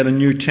a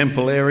new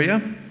temple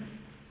area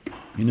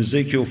in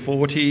Ezekiel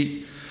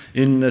 40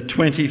 in the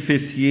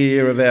 25th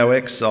year of our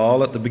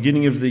exile, at the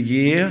beginning of the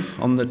year,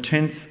 on the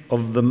 10th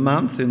of the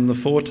month, in the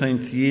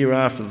 14th year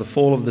after the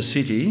fall of the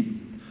city.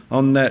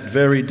 On that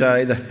very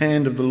day the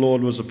hand of the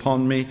Lord was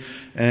upon me,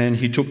 and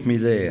he took me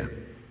there.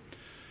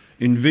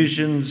 In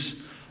visions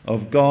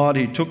of God,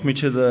 he took me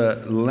to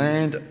the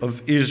land of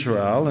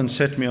Israel and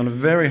set me on a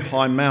very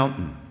high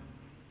mountain,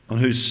 on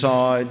whose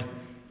side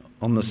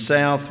on the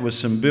south were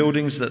some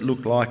buildings that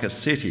looked like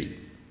a city.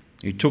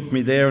 He took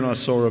me there, and I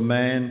saw a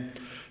man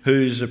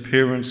whose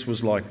appearance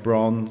was like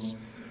bronze.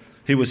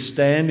 He was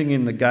standing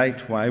in the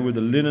gateway with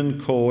a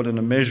linen cord and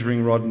a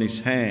measuring rod in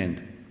his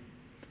hand.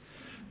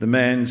 The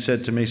man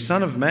said to me,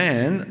 "Son of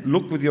man,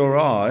 look with your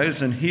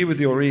eyes and hear with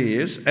your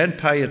ears, and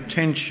pay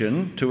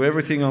attention to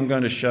everything I'm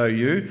going to show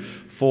you,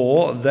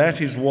 for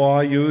that is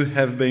why you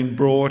have been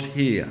brought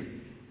here.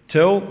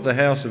 Tell the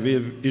house of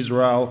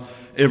Israel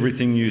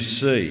everything you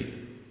see."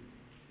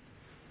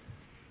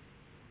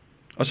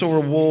 I saw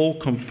a wall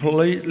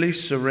completely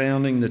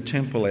surrounding the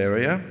temple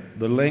area.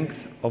 The length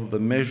of the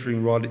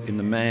measuring rod in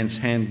the man's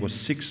hand was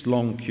 6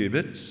 long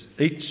cubits,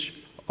 each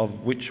of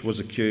which was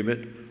a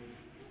cubit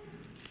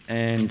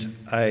and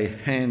a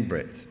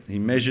handbreadth. He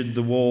measured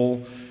the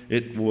wall.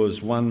 It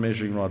was 1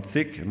 measuring rod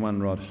thick and 1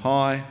 rod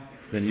high.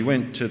 Then he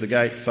went to the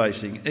gate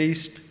facing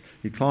east.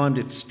 He climbed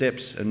its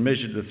steps and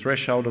measured the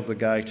threshold of the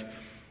gate.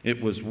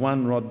 It was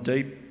 1 rod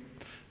deep.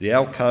 The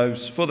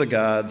alcoves for the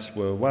guards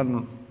were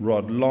 1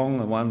 rod long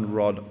and 1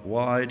 rod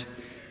wide,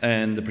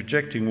 and the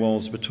projecting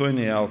walls between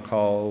the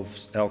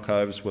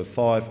alcoves were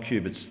 5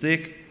 cubits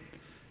thick,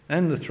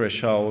 and the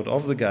threshold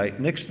of the gate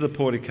next to the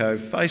portico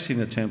facing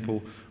the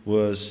temple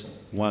was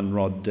 1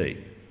 rod deep.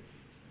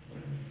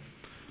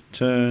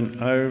 Turn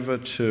over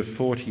to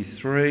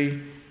 43,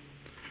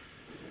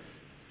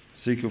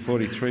 Ezekiel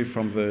 43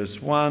 from verse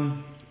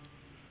 1.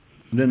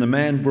 Then the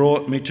man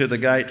brought me to the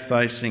gate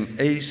facing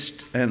east,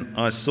 and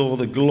I saw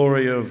the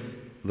glory of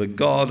the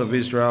God of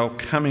Israel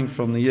coming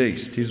from the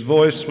east. His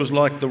voice was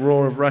like the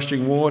roar of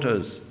rushing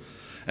waters,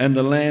 and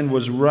the land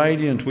was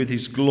radiant with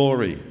his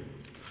glory.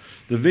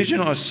 The vision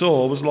I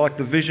saw was like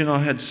the vision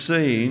I had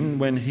seen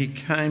when he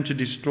came to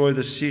destroy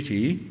the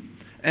city,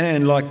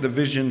 and like the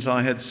visions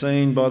I had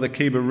seen by the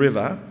Keba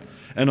River,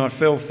 and I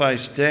fell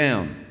face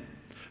down.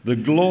 The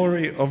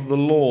glory of the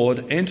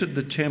Lord entered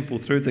the temple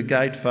through the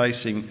gate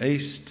facing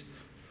east.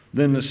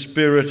 Then the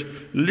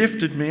Spirit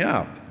lifted me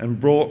up and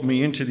brought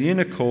me into the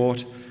inner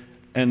court,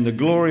 and the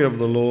glory of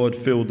the Lord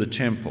filled the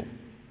temple.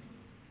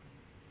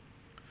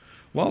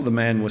 While the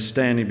man was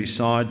standing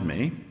beside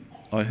me,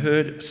 I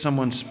heard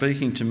someone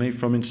speaking to me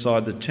from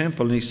inside the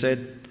temple, and he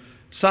said,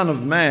 "Son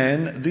of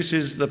man, this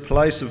is the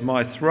place of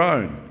my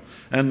throne,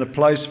 and the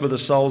place for the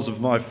soles of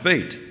my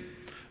feet.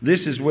 This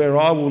is where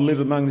I will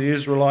live among the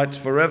Israelites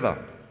forever.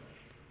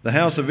 The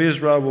house of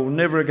Israel will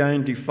never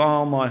again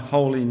defile my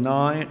holy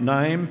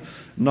name,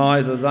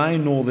 neither they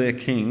nor their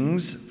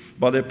kings,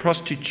 by their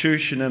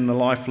prostitution and the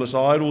lifeless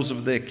idols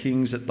of their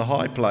kings at the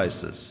high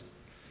places.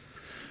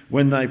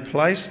 When they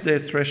placed their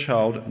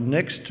threshold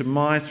next to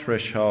my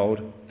threshold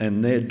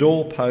and their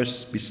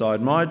doorposts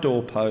beside my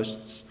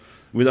doorposts,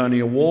 with only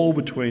a wall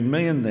between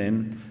me and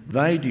them,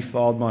 they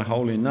defiled my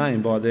holy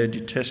name by their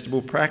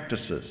detestable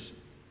practices.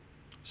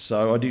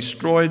 So I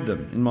destroyed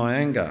them in my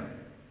anger.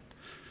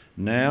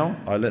 Now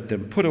I let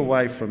them put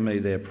away from me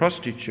their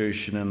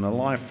prostitution and the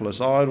lifeless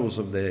idols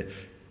of their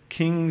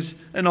kings,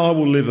 and I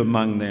will live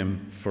among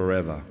them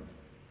forever."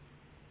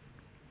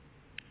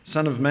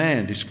 Son of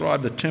man,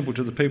 describe the temple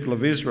to the people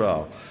of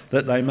Israel,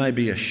 that they may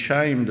be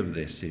ashamed of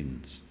their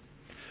sins.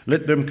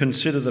 Let them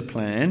consider the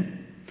plan,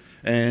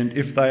 and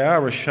if they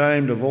are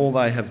ashamed of all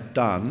they have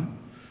done,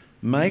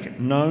 make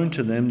known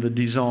to them the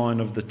design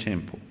of the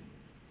temple,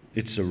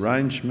 its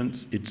arrangements,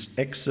 its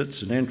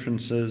exits and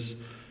entrances,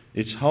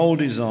 its whole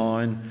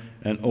design,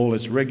 and all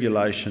its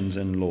regulations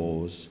and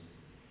laws.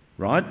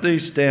 Write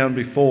these down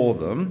before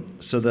them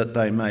so that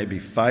they may be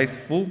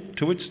faithful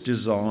to its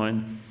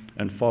design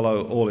and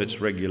follow all its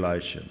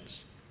regulations.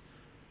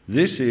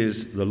 This is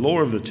the law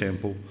of the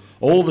temple.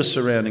 All the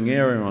surrounding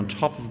area on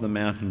top of the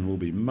mountain will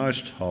be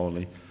most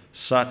holy.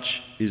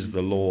 Such is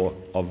the law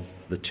of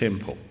the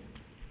temple.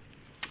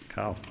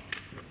 Carl.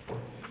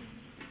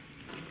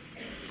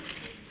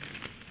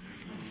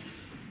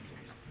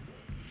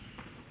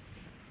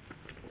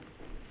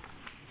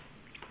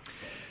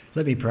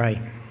 Let me pray.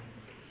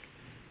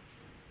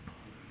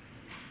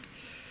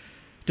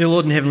 Dear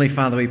Lord and Heavenly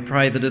Father, we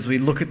pray that as we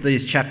look at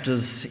these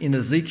chapters in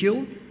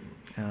Ezekiel,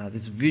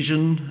 this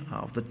vision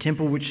of the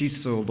temple which he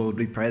saw, Lord,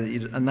 we pray that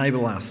you'd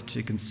enable us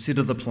to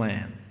consider the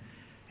plan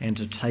and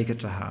to take it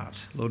to heart.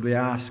 Lord, we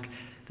ask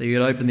that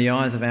you'd open the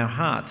eyes of our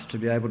hearts to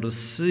be able to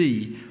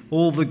see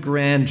all the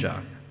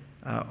grandeur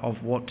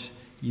of what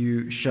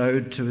you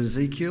showed to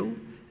Ezekiel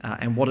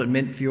and what it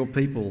meant for your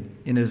people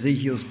in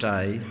Ezekiel's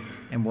day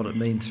and what it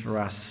means for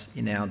us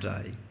in our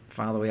day.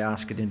 Father, we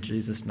ask it in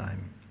Jesus'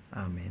 name.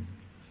 Amen.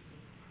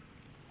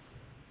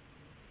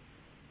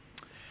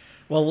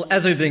 Well,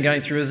 as we've been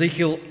going through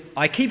Ezekiel,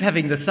 I keep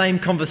having the same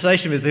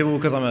conversation with people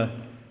because I'm a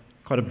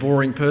quite a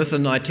boring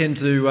person. I tend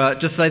to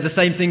just say the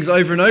same things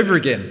over and over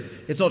again.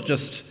 It's not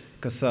just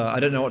because I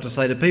don't know what to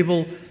say to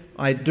people.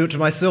 I do it to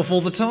myself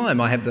all the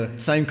time. I have the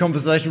same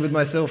conversation with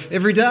myself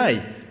every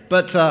day.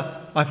 But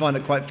I find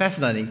it quite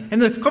fascinating.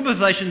 And the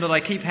conversation that I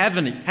keep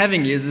having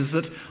is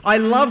that I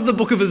love the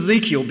book of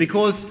Ezekiel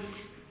because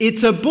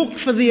it's a book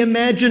for the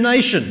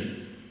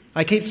imagination.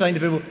 I keep saying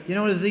to people, you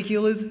know what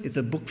Ezekiel is? It's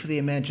a book for the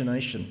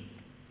imagination.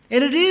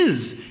 And it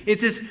is.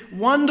 It's this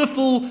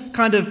wonderful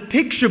kind of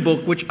picture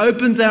book which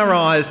opens our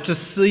eyes to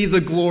see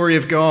the glory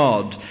of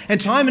God.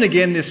 And time and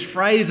again this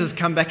phrase has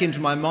come back into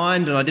my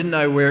mind, and I didn't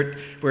know where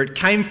it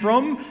came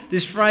from.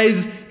 This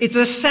phrase, it's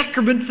a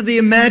sacrament for the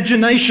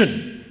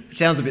imagination. It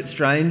sounds a bit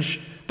strange,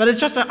 but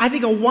it's just, I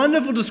think, a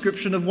wonderful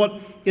description of what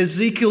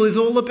Ezekiel is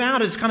all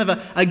about. It's kind of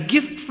a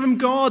gift from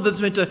God that's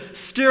meant to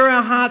stir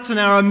our hearts and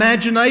our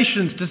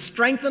imaginations to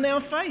strengthen our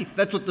faith.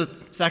 That's what the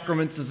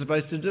sacraments are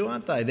supposed to do,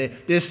 aren't they?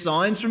 They're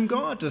signs from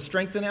God to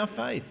strengthen our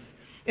faith.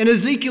 And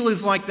Ezekiel is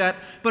like that,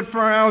 but for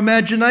our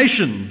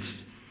imaginations.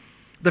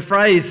 The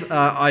phrase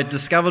I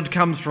discovered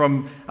comes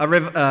from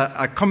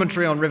a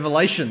commentary on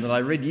Revelation that I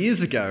read years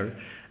ago.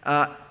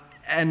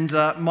 And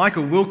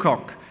Michael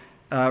Wilcock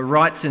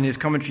writes in his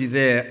commentary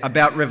there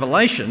about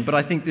Revelation, but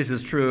I think this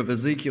is true of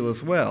Ezekiel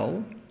as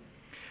well.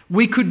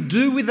 We could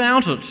do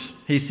without it,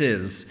 he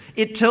says.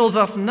 It tells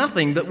us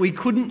nothing that we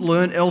couldn't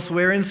learn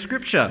elsewhere in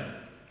Scripture.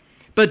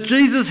 But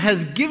Jesus has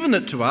given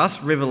it to us,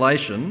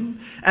 Revelation,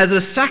 as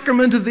a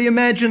sacrament of the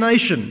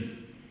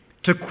imagination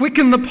to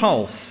quicken the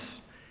pulse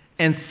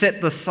and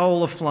set the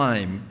soul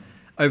aflame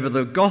over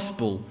the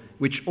gospel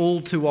which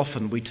all too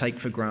often we take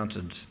for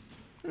granted.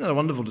 Isn't that a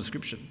wonderful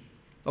description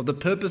of the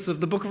purpose of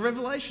the book of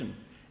Revelation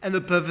and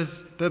the purpose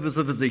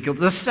of Ezekiel?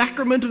 The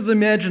sacrament of the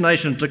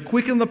imagination to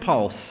quicken the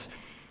pulse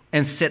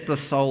and set the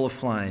soul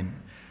aflame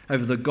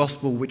over the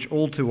gospel which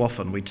all too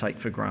often we take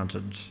for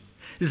granted.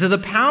 So the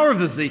power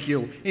of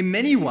Ezekiel, in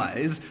many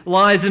ways,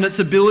 lies in its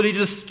ability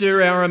to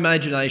stir our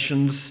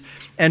imaginations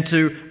and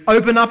to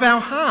open up our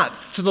hearts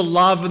to the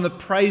love and the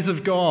praise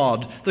of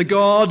God, the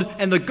God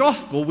and the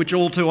gospel which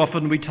all too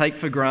often we take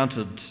for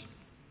granted.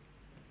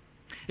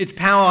 Its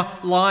power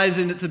lies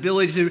in its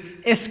ability to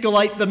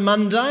escalate the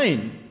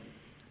mundane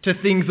to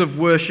things of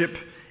worship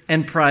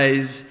and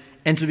praise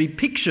and to be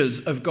pictures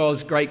of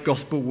God's great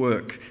gospel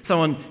work.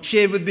 Someone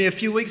shared with me a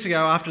few weeks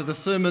ago after the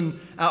sermon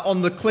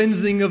on the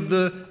cleansing of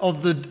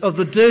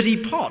the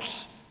dirty pot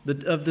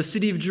of the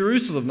city of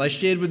Jerusalem. They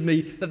shared with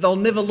me that they'll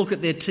never look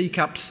at their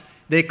teacups,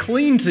 their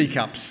clean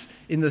teacups,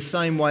 in the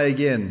same way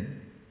again.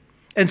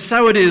 And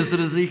so it is that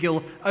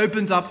Ezekiel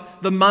opens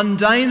up the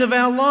mundane of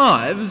our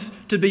lives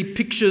to be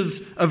pictures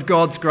of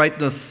God's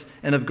greatness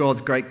and of God's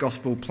great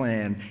gospel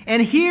plan.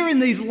 And here in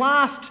these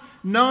last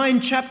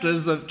 9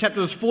 chapters, of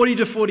chapters 40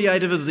 to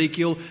 48 of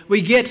Ezekiel,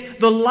 we get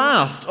the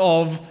last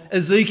of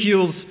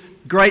Ezekiel's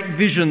great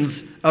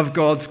visions of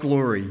God's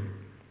glory.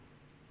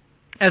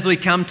 As we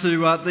come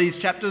to these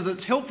chapters,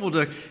 it's helpful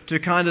to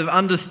kind of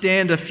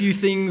understand a few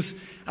things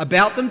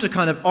about them, to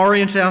kind of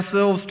orient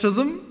ourselves to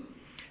them.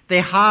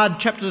 They're hard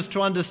chapters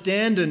to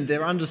understand, and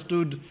they're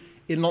understood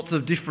in lots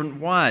of different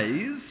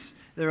ways.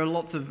 There are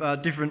lots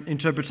of different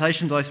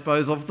interpretations, I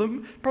suppose, of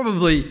them.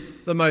 Probably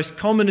the most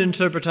common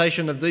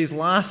interpretation of these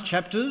last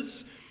chapters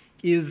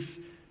is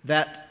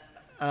that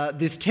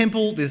this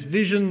temple, this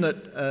vision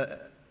that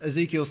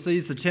Ezekiel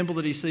sees, the temple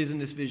that he sees in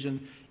this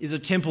vision, is a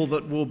temple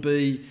that will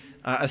be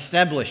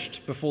established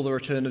before the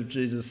return of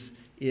Jesus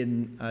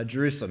in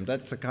Jerusalem.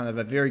 That's a kind of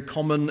a very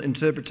common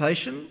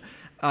interpretation.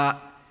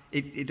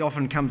 It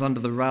often comes under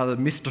the rather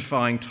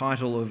mystifying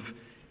title of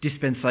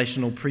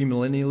dispensational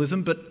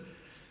premillennialism, but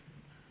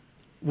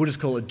we'll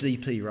just call it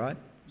DP, right?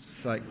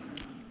 It's like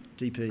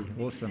DP,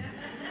 awesome.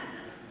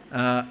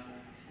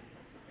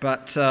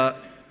 But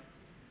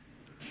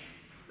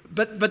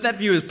that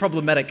view is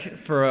problematic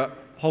for a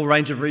whole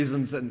range of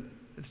reasons, and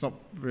I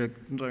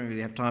don't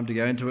really have time to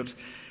go into it.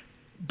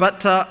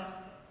 But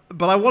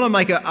I want to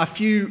make a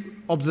few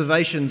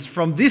observations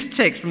from this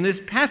text, from this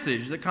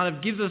passage, that kind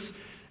of gives us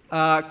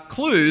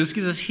clues,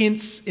 gives us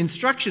hints,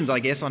 instructions, I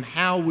guess, on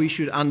how we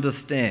should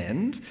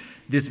understand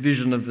this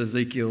vision of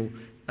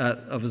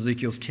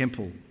Ezekiel's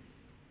temple.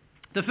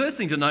 The first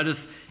thing to notice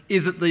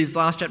is that these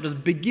last chapters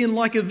begin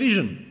like a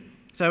vision.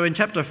 So in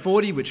chapter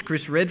 40, which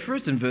Chris read for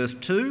us in verse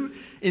 2,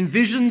 in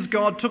visions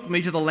God took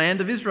me to the land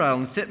of Israel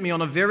and set me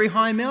on a very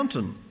high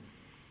mountain,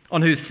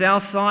 on whose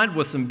south side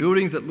were some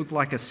buildings that looked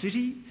like a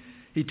city.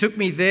 He took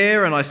me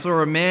there, and I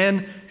saw a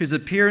man whose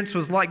appearance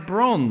was like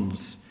bronze.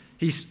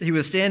 He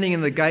was standing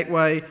in the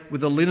gateway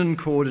with a linen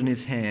cord in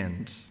his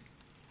hand.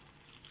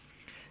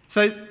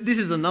 So this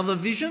is another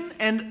vision,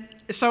 and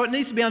so it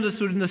needs to be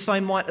understood in the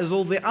same light as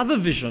all the other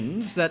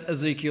visions that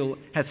Ezekiel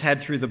has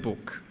had through the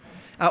book.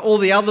 All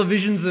the other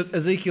visions that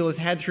Ezekiel has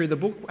had through the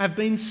book have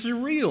been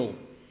surreal.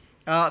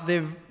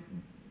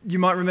 You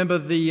might remember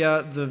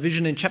the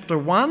vision in chapter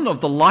 1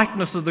 of the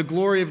likeness of the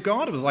glory of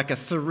God. It was like a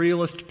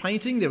surrealist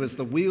painting. There was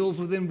the wheels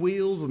within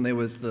wheels, and there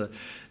was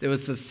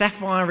the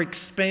sapphire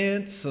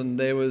expanse, and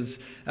there was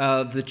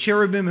the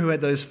cherubim who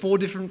had those 4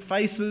 different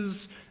faces.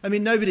 I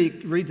mean, nobody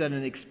reads that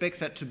and expects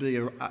that to be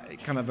a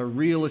kind of a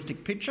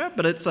realistic picture,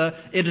 but it's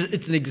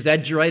an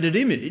exaggerated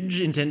image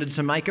intended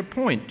to make a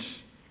point.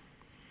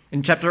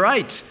 In chapter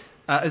 8,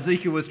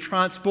 Ezekiel was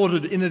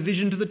transported in a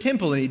vision to the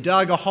temple, and he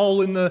dug a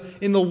hole in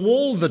the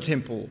wall of the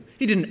temple.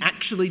 He didn't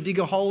actually dig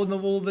a hole in the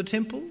wall of the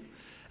temple,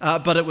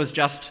 but it was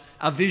just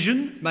a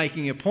vision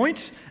making a point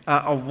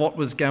of what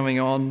was going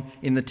on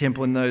in the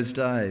temple in those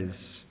days.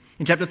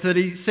 In chapter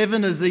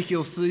 37,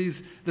 Ezekiel sees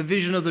the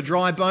vision of the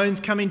dry bones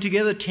coming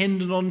together,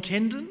 tendon on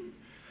tendon.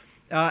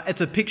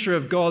 It's a picture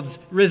of God's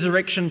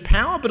resurrection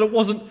power, but it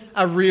wasn't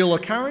a real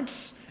occurrence.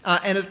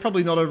 And it's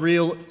probably not a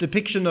real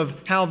depiction of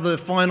how the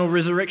final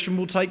resurrection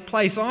will take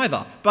place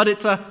either. But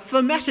it's a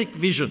thematic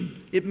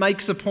vision. It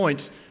makes a point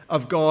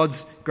of God's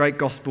great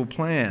gospel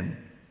plan.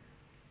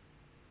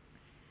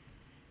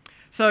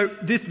 So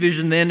this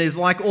vision then is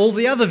like all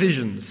the other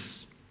visions.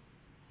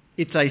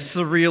 It's a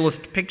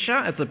surrealist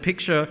picture. It's a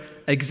picture,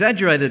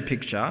 exaggerated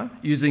picture,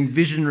 using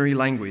visionary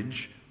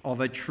language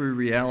of a true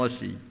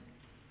reality.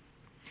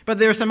 But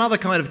there are some other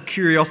kind of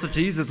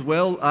curiosities as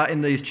well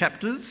in these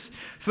chapters.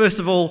 First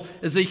of all,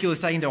 Ezekiel is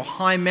taken to a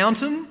high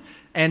mountain,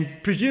 and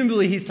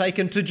presumably he's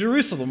taken to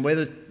Jerusalem, where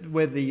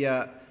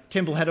the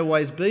temple had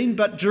always been,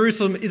 but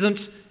Jerusalem isn't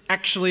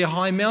actually a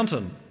high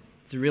mountain.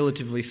 It's a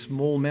relatively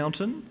small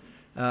mountain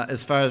as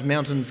far as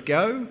mountains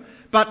go,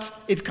 but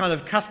it's kind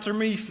of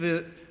customary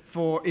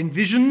in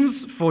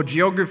visions for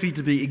geography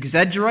to be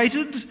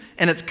exaggerated,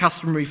 and it's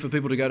customary for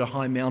people to go to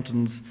high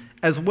mountains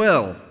as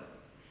well.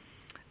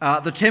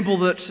 The temple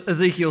that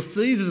Ezekiel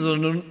sees is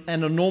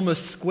an enormous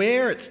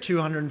square. It's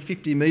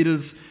 250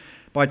 metres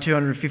by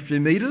 250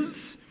 metres.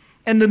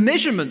 And the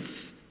measurements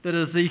that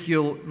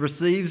Ezekiel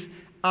receives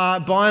are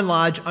by and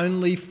large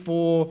only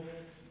for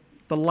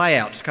the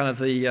layout, kind of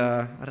the,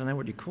 I don't know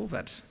what you call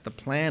that, the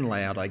plan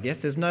layout, I guess.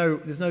 There's no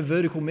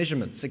vertical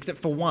measurements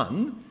except for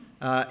one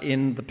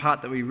in the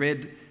part that we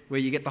read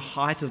where you get the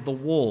height of the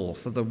wall.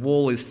 So the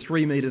wall is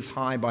 3 metres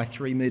high by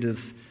 3 metres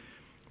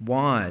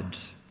wide.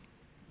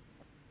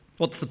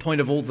 What's the point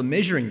of all the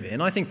measuring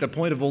then? I think the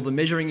point of all the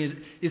measuring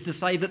is to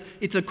say that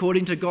it's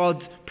according to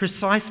God's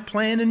precise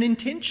plan and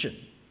intention.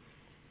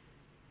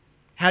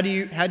 How do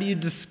you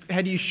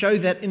show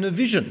that in a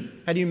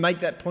vision? How do you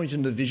make that point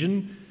in a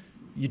vision?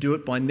 You do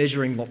it by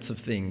measuring lots of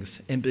things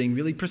and being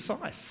really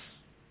precise.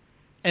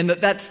 And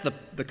that's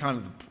the kind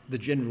of the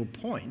general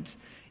point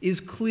is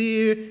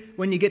clear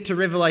when you get to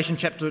Revelation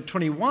chapter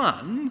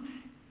 21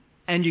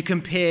 and you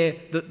compare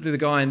the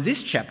guy in this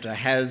chapter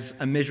has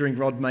a measuring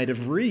rod made of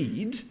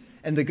reed,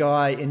 and the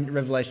guy in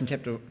Revelation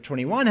chapter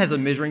 21 has a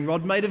measuring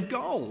rod made of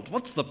gold.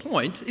 What's the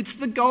point? It's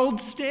the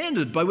gold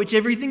standard by which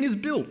everything is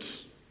built.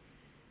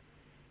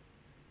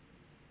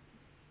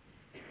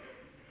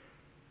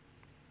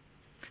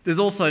 There's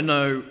also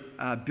no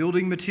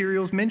building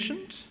materials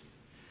mentioned.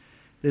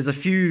 There's a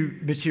few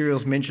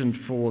materials mentioned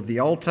for the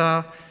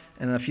altar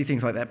and a few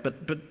things like that,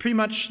 but pretty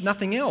much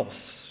nothing else,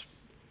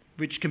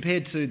 which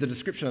compared to the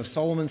description of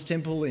Solomon's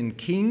temple in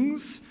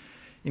Kings,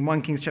 in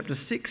 1 Kings chapter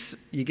 6,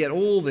 you get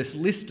all this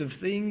list of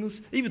things,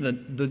 even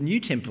the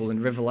new temple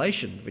in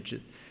Revelation, which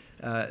is,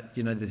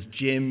 there's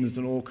gems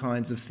and all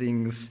kinds of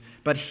things.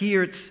 But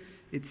here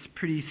it's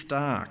pretty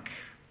stark.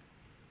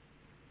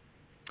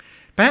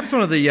 Perhaps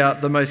one of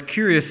the most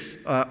curious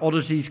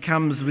oddities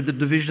comes with the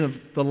division of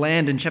the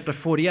land in chapter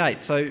 48.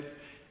 So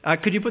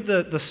could you put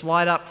the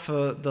slide up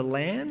for the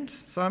land,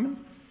 Simon?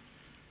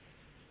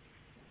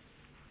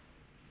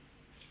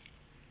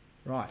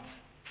 Right.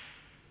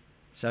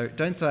 So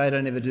don't say I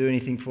don't ever do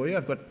anything for you.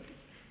 I've got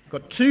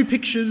 2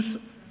 pictures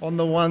on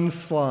the one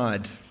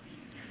slide,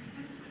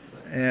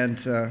 and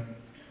it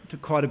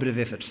took quite a bit of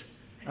effort.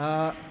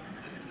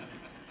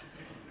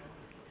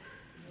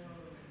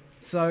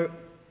 So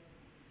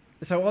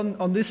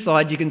on this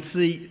side you can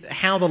see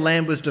how the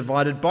land was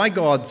divided by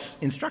God's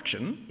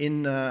instruction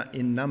in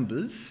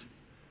Numbers,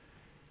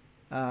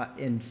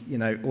 and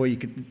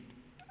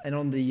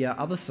on the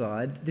other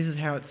side this is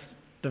how it's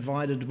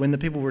divided when the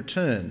people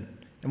return.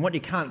 And what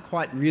you can't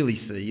quite really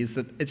see is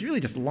that it's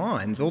really just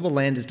lines. All the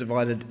land is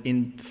divided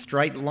in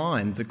straight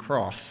lines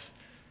across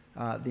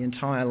the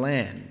entire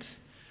land.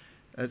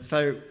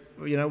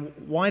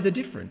 Why the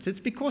difference? It's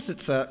because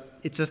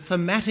it's a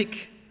thematic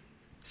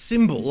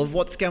symbol of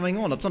what's going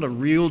on. It's not a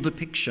real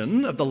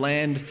depiction of the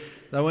land.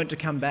 They weren't to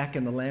come back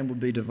and the land would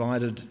be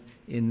divided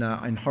in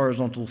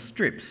horizontal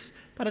strips.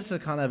 But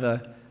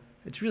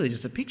it's really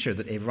just a picture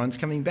that everyone's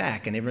coming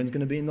back and everyone's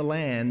going to be in the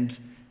land.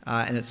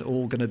 And it's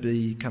all going to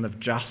be kind of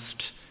just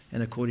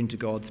and according to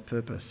God's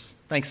purpose.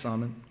 Thanks,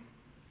 Simon.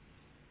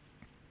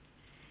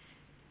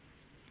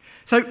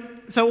 So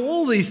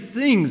all these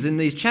things in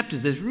these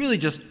chapters is really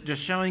just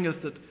showing us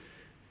that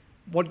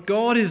what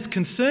God is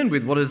concerned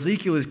with, what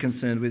Ezekiel is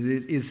concerned with,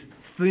 is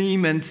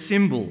theme and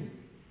symbol.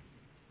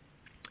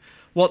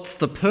 What's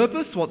the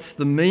purpose? What's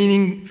the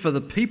meaning for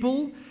the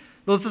people?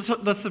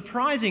 The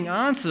surprising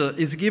answer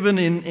is given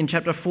in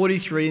chapter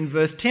 43 and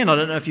verse 10. I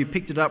don't know if you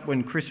picked it up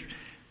when Chris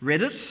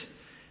read it,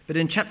 but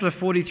in chapter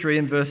 43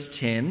 and verse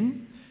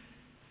 10,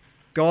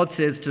 God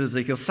says to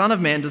Ezekiel, "Son of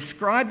man,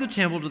 describe the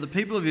temple to the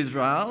people of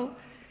Israel,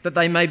 that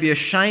they may be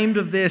ashamed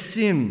of their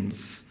sins.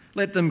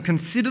 Let them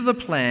consider the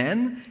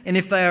plan, and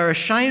if they are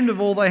ashamed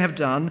of all they have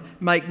done,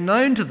 make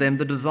known to them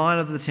the design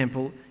of the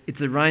temple, its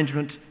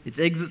arrangement, its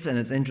exits and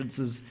its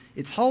entrances,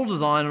 its whole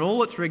design and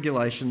all its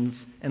regulations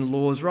and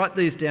laws. Write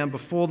these down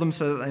before them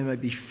so that they may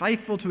be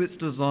faithful to its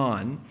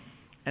design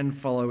and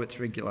follow its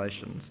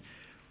regulations."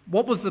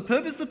 What was the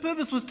purpose? The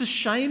purpose was to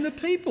shame the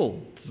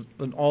people. It's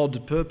an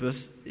odd purpose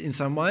in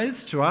some ways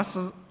to us,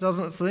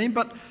 doesn't it seem?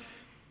 But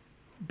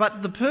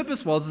the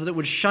purpose was that it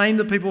would shame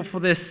the people for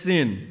their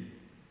sin.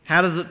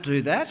 How does it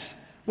do that?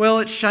 Well,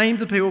 it shamed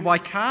the people by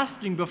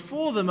casting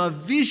before them a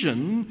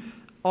vision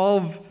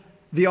of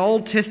the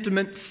Old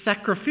Testament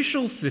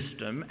sacrificial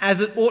system as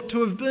it ought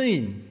to have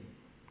been.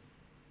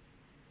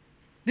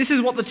 This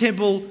is what the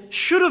temple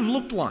should have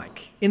looked like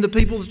in the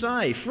people's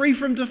day, free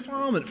from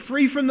defilement,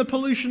 free from the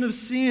pollution of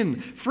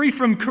sin, free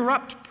from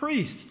corrupt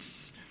priests.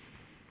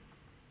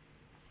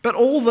 But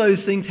all those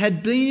things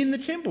had been in the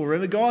temple.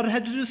 Remember, God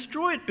had to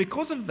destroy it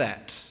because of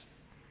that.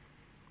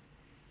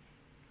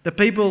 The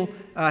people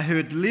who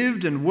had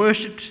lived and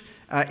worshipped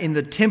in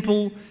the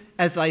temple,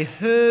 as they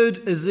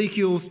heard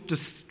Ezekiel's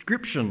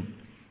description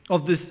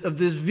of this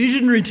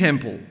visionary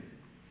temple,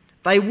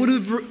 they would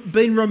have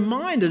been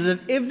reminded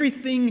of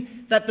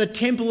everything that the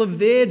temple of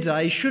their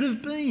day should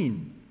have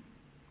been.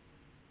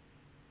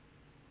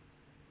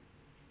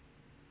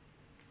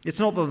 It's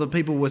not that the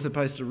people were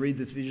supposed to read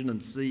this vision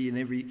and see in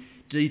every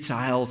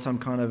detail some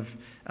kind of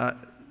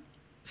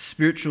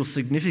spiritual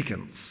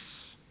significance.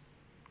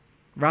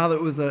 Rather,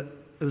 it was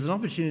an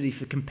opportunity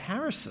for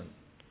comparison.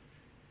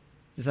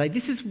 To say,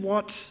 this is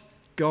what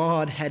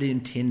God had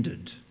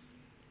intended.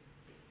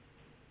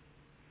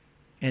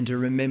 And to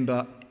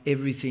remember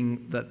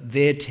everything that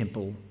their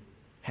temple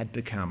had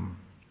become.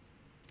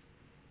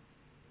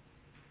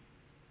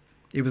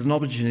 It was an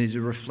opportunity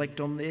to reflect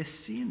on their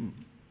sin.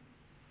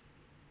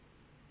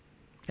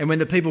 And when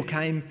the people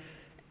came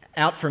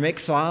out from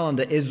exile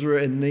under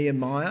Ezra and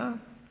Nehemiah,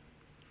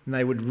 and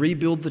they would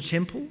rebuild the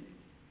temple,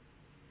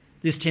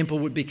 this temple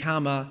would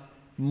become a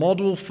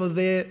model for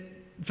the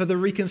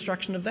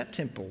reconstruction of that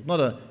temple. Not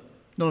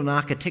an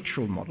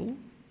architectural model,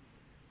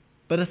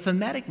 but a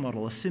thematic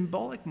model, a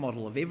symbolic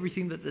model of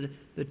everything that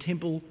the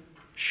temple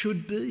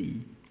should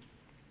be.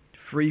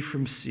 Free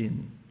from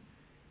sin,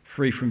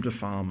 free from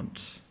defilement.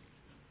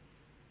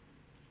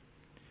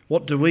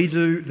 What do we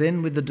do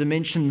then with the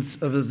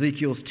dimensions of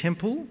Ezekiel's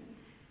temple?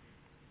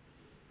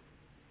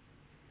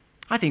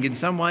 I think in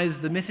some ways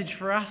the message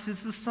for us is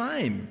the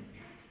same.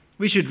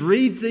 We should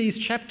read these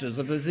chapters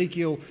of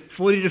Ezekiel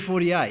 40 to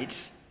 48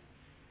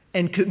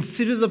 and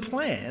consider the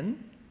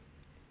plan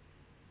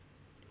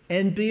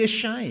and be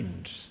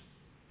ashamed.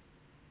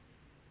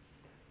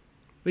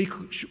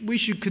 We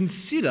should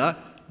consider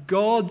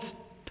God's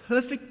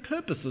perfect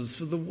purposes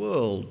for the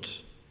world.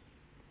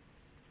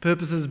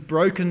 Purposes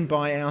broken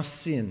by our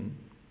sin.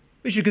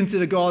 We should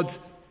consider God's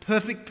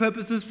perfect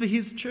purposes for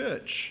his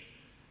church.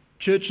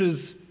 Churches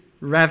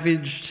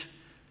ravaged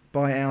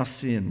by our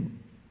sin.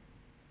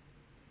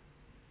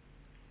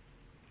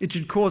 It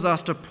should cause us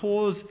to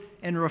pause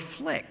and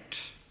reflect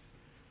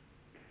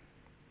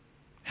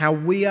how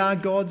we are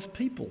God's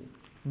people.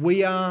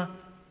 We are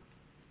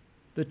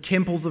the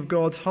temples of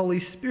God's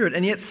Holy Spirit.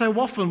 And yet so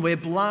often we're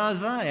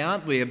blasé,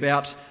 aren't we,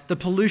 about the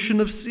pollution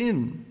of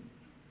sin.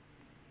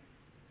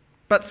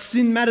 But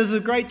sin matters a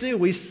great deal.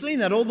 We've seen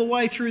that all the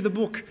way through the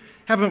book,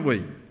 haven't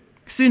we?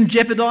 Sin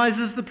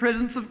jeopardises the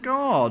presence of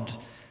God.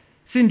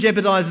 Sin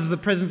jeopardises the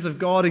presence of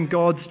God in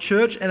God's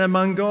church and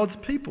among God's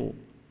people.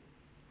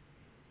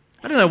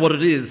 I don't know what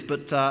it is,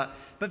 but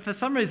for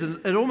some reason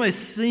it almost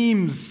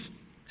seems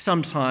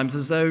sometimes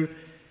as though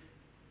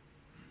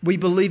we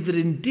believe that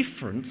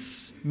indifference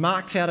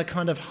marks out a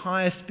kind of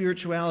higher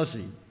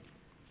spirituality.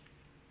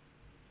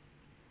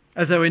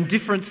 As though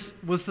indifference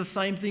was the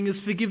same thing as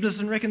forgiveness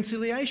and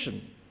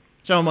reconciliation.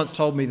 Someone once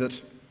told me that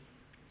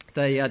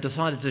they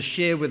decided to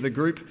share with the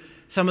group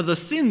some of the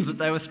sins that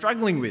they were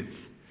struggling with.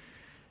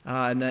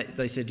 And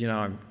they said,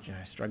 I'm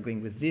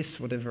struggling with this,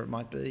 whatever it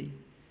might be.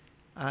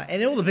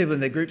 And all the people in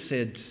their group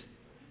said,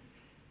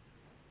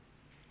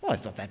 well,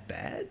 it's not that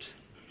bad,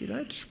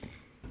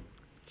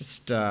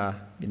 just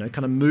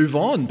kind of move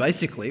on,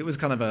 basically. It was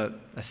kind of a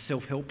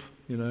self-help,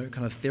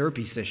 kind of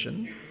therapy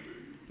session.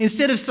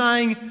 Instead of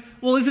saying,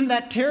 well, isn't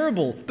that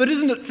terrible? But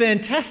isn't it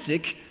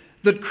fantastic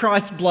that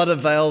Christ's blood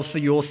avails for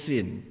your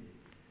sin?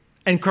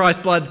 And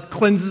Christ's blood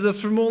cleanses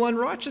us from all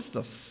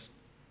unrighteousness.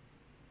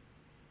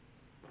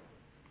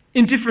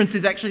 Indifference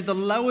is actually the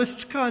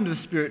lowest kind of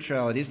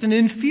spirituality. It's an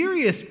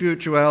inferior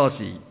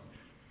spirituality.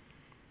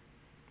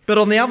 But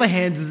on the other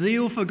hand,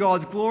 zeal for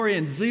God's glory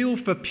and zeal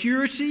for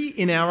purity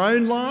in our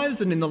own lives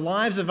and in the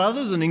lives of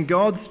others and in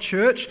God's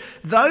church,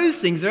 those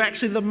things are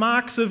actually the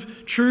marks of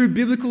true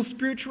biblical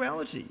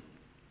spirituality.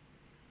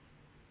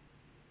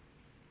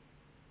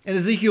 And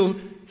Ezekiel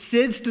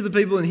says to the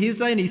people in his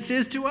day, and he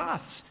says to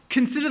us,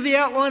 consider the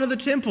outline of the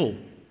temple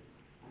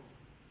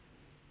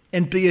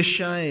and be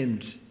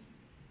ashamed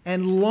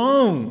and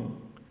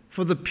long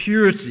for the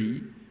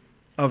purity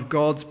of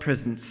God's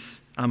presence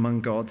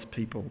among God's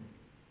people.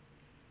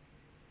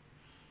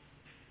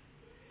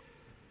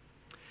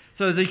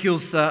 So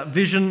Ezekiel's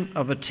vision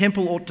of a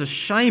temple ought to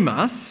shame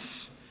us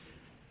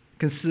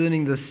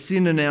concerning the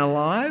sin in our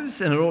lives,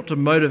 and it ought to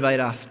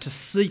motivate us to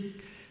seek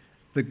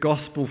the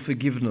gospel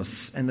forgiveness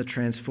and the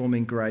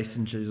transforming grace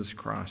in Jesus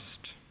Christ.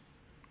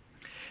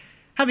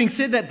 Having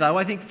said that, though,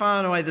 I think far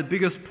and away the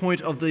biggest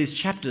point of these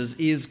chapters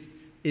is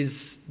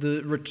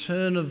the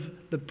return of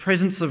the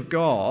presence of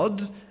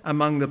God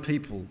among the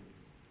people.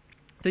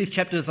 These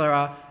chapters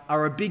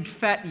are a big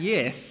fat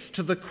yes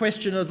to the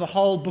question of the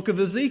whole book of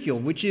Ezekiel,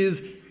 which is,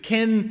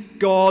 can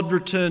God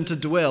return to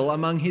dwell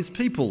among his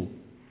people?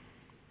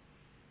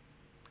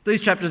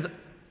 These chapters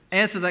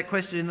answer that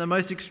question in the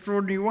most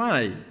extraordinary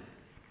way.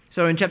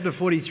 So in chapter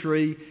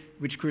 43,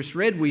 which Chris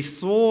read, we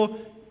saw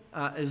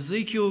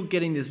Ezekiel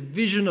getting this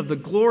vision of the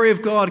glory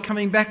of God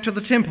coming back to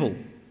the temple.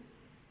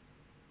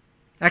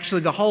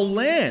 Actually, the whole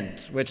land,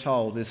 we're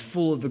told, is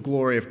full of the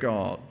glory of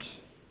God.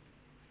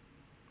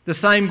 The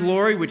same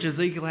glory which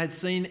Ezekiel had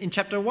seen in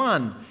chapter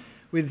 1,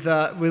 with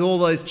all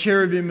those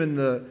cherubim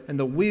and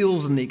the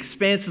wheels and the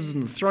expanses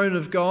and the throne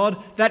of God.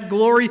 That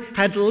glory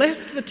had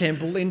left the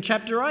temple in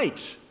chapter 8.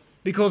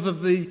 Because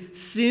of the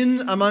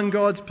sin among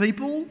God's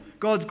people,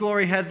 God's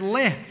glory had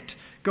left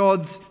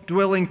God's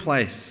dwelling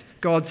place,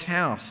 God's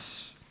house.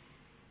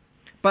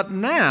 But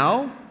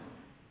now,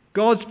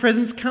 God's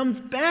presence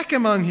comes back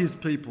among his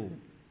people.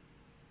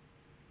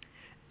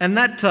 And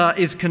that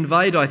is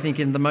conveyed, I think,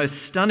 in the most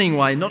stunning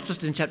way, not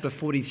just in chapter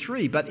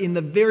 43, but in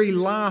the very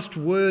last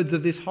words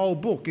of this whole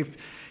book. If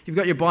you've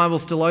got your Bible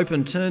still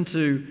open, turn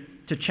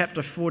to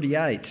chapter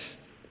 48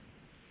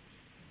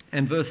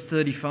 and verse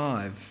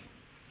 35.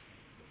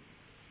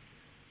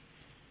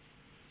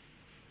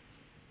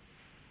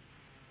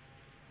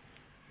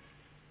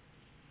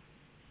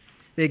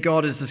 There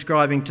God is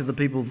describing to the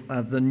people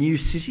the new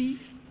city.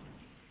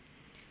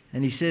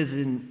 And he says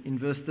in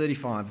verse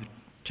 35,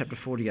 chapter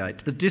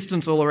 48, the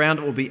distance all around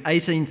it will be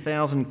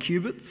 18,000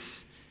 cubits.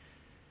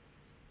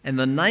 And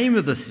the name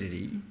of the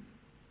city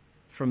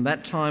from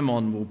that time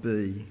on will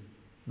be,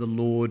 the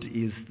Lord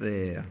is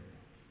there.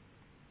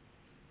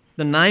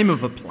 The name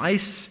of a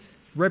place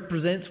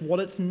represents what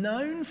it's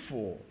known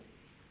for.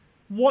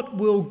 What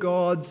will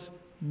God's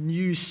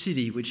new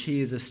city, which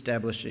he is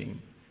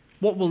establishing,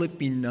 what will it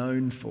be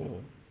known for?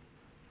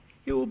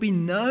 It will be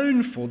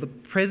known for the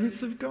presence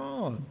of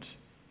God.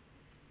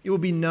 It will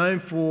be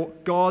known for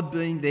God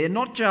being there,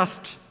 not just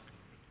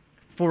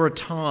for a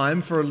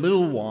time, for a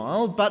little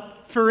while, but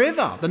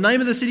forever. The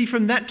name of the city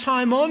from that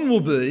time on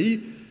will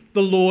be,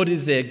 the Lord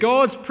is there.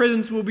 God's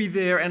presence will be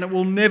there and it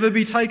will never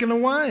be taken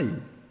away.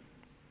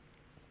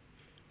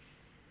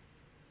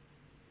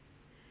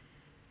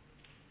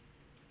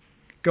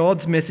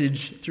 God's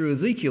message through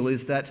Ezekiel is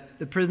that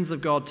the presence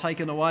of God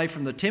taken away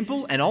from the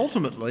temple and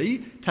ultimately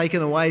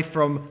taken away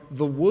from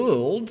the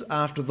world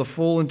after the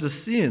fall into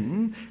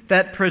sin,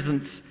 that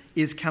presence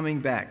is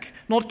coming back.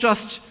 Not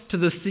just to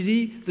the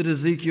city that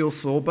Ezekiel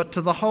saw, but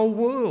to the whole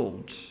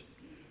world.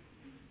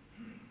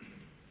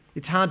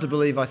 It's hard to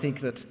believe, I think,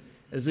 that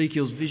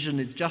Ezekiel's vision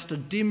is just a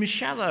dim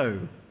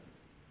shadow.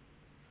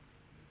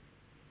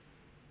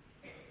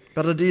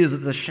 But it is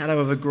the shadow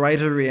of a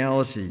greater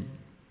reality.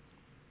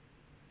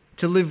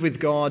 To live with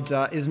God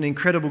is an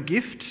incredible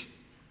gift.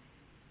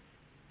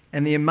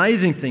 And the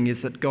amazing thing is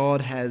that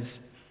God has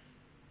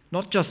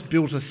not just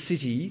built a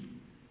city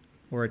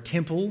or a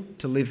temple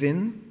to live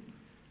in,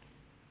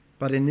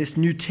 but in this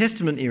New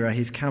Testament era,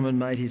 he's come and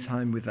made his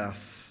home with us.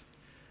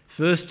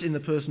 First in the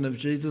person of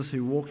Jesus,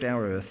 who walked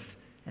our earth,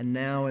 and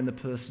now in the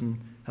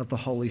person of the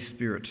Holy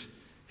Spirit,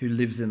 who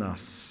lives in us.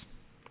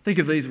 Think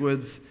of these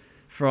words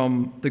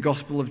from the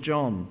Gospel of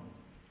John.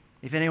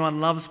 If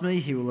anyone loves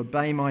me, he will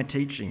obey my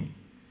teaching.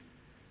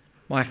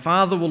 My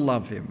Father will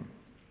love him,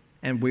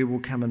 and we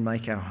will come and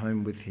make our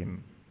home with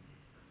him.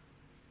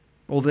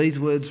 All these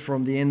words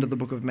from the end of the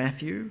book of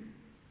Matthew.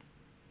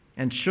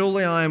 And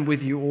surely I am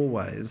with you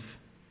always,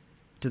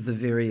 to the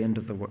very end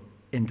of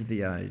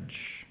the age.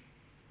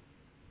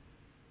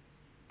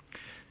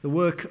 The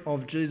work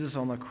of Jesus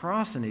on the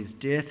cross and his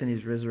death and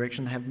his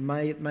resurrection have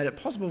made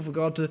it possible for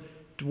God to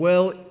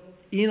dwell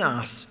in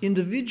us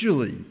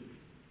individually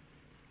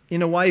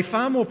in a way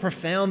far more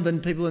profound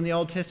than people in the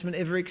Old Testament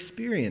ever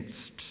experienced.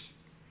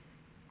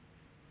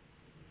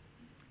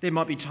 There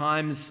might be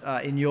times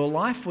in your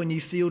life when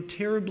you feel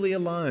terribly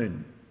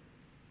alone,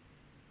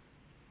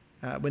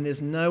 when there's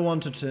no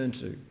one to turn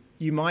to.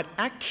 You might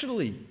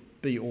actually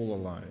be all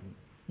alone.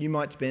 You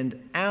might spend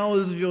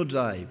hours of your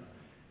day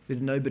with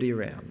nobody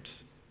around.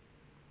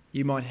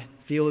 You might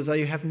feel as though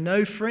you have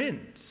no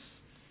friends.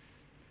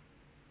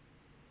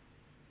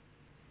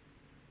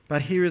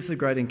 But here is the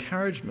great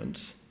encouragement.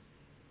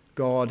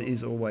 God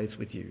is always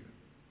with you.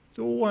 He's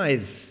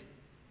always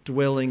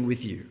dwelling with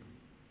you.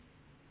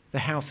 The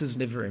house is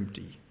never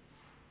empty.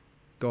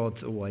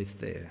 God's always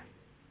there.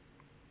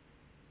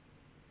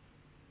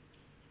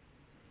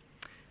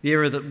 The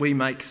error that we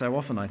make so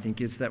often, I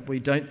think, is that we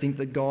don't think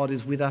that God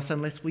is with us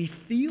unless we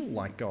feel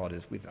like God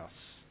is with us.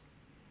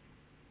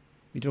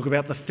 We talk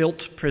about the felt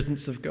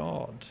presence of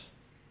God.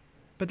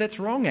 But that's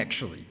wrong,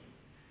 actually.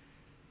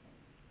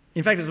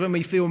 In fact, it's when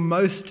we feel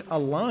most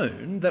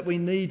alone that we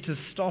need to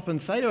stop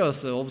and say to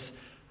ourselves,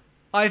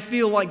 I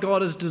feel like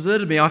God has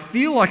deserted me. I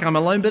feel like I'm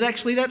alone, but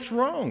actually that's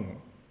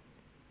wrong.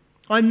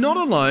 I'm not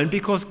alone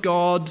because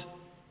God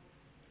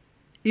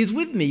is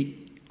with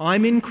me.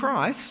 I'm in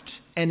Christ,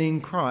 and in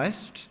Christ,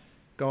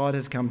 God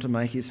has come to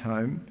make his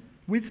home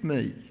with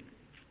me.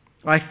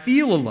 I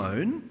feel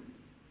alone,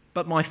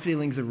 but my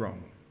feelings are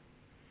wrong.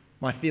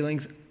 My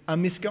feelings are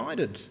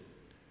misguided.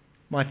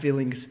 My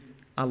feelings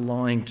are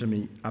lying to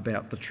me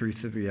about the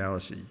truth of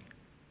reality.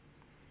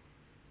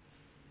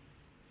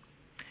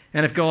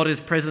 And if God is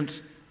present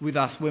with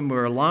us when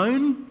we're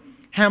alone,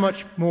 how much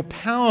more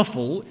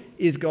powerful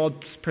is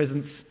God's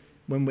presence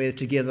when we're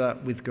together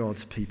with God's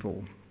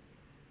people?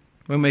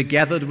 When we're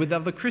gathered with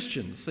other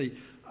Christians. See,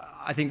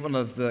 I think one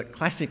of the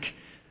classic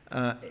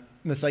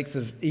mistakes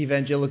of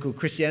evangelical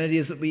Christianity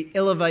is that we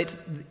elevate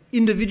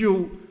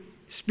individual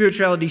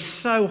spirituality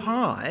so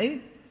high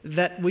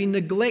that we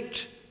neglect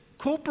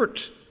corporate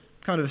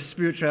kind of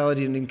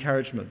spirituality and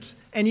encouragement.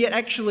 And yet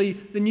actually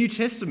the New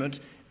Testament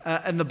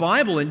and the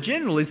Bible in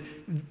general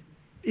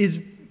is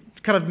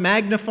kind of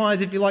magnifies,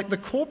 if you like, the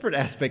corporate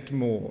aspect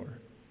more.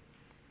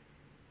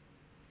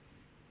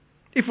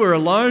 If we're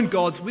alone,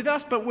 God's with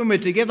us, but when we're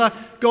together,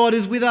 God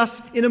is with us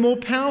in a more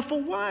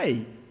powerful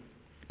way.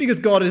 Because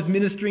God is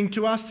ministering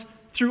to us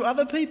through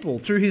other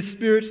people, through his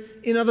Spirit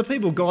in other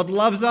people. God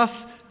loves us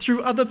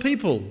through other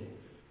people.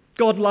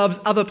 God loves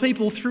other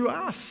people through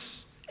us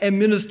and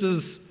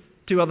ministers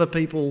to other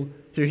people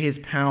through his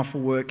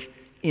powerful work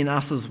in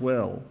us as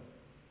well.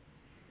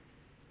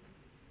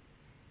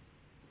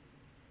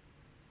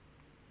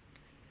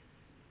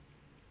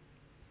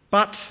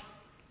 But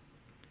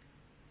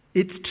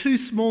it's too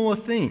small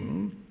a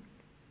thing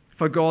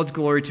for God's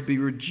glory to be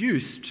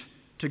reduced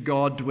to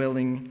God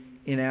dwelling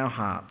in our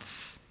hearts.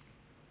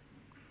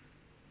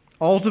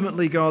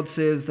 Ultimately, God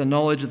says the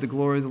knowledge of the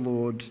glory of the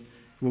Lord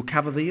will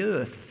cover the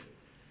earth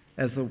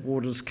as the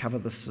waters cover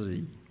the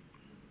sea.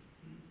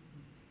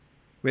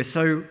 We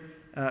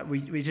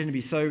tend to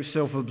be so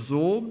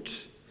self-absorbed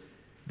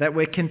that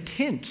we're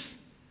content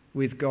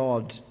with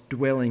God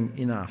dwelling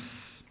in us.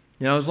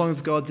 You know, as long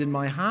as God's in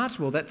my heart,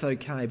 well, that's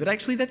okay. But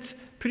actually, that's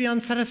pretty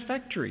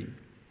unsatisfactory.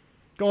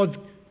 God's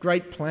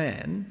great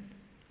plan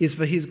is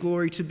for his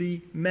glory to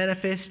be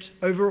manifest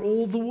over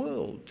all the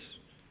world,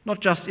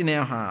 not just in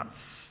our hearts.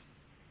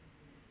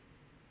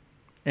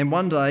 And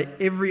one day,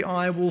 every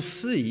eye will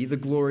see the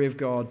glory of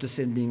God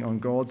descending on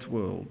God's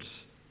world.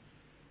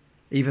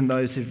 Even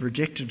those who've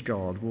rejected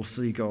God will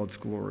see God's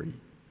glory.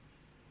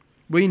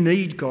 We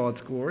need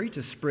God's glory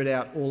to spread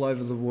out all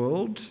over the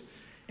world.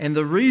 And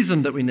the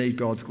reason that we need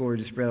God's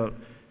glory to spread out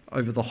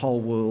over the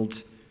whole world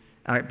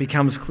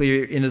becomes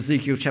clear in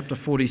Ezekiel chapter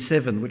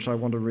 47, which I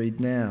want to read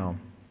now.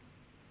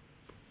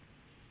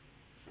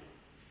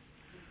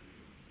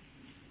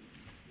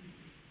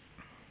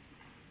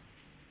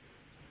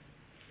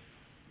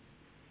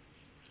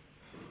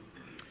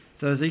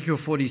 So Ezekiel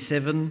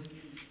 47,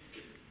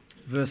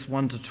 verse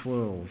 1 to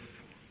 12.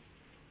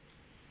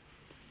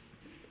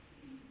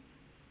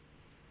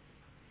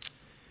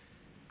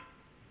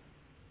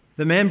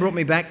 The man brought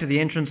me back to the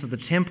entrance of the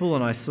temple,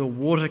 and I saw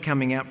water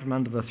coming out from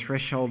under the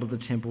threshold of the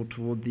temple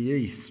toward the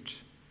east,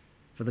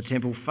 for the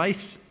temple faced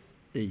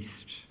east.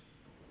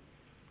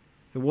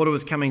 The water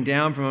was coming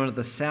down from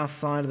under the south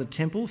side of the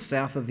temple,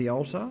 south of the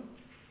altar.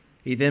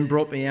 He then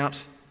brought me out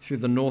through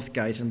the north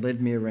gate and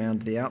led me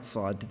around the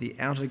outside to the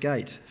outer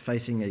gate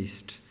facing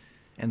east,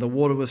 and the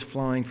water was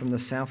flowing from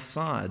the south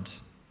side.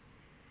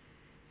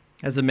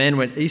 As the man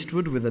went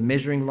eastward with a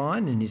measuring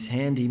line in his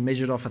hand, he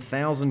measured off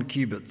 1,000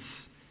 cubits,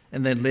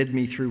 and then led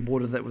me through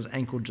water that was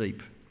ankle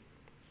deep.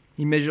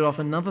 He measured off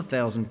another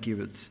 1,000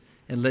 cubits,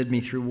 and led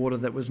me through water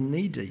that was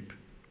knee deep.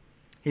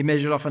 He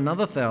measured off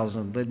another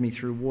 1,000, led me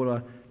through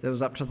water that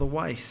was up to the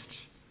waist.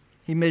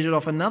 He measured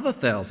off another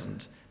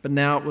 1,000, but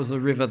now it was a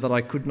river that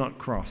I could not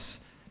cross,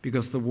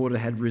 because the water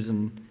had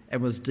risen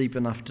and was deep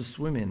enough to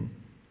swim in,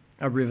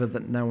 a river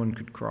that no one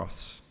could cross.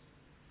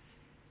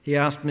 He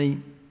asked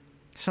me,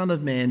 "Son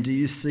of man, do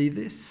you see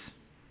this?"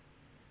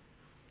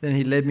 Then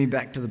he led me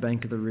back to the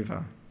bank of the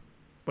river.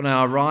 When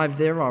I arrived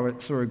there, I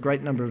saw a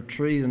great number of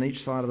trees on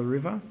each side of the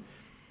river.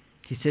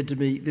 He said to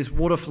me, "This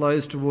water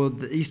flows toward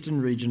the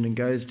eastern region and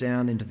goes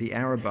down into the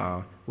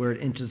Arabah, where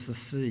it enters the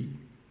sea.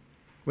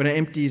 When it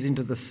empties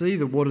into the sea,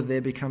 the water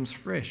there becomes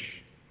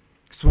fresh.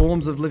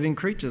 Swarms of living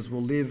creatures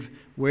will live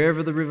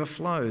wherever the river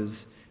flows.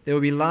 There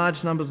will be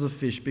large numbers of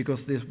fish because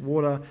this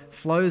water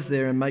flows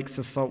there and makes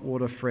the salt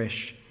water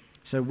fresh.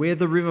 So where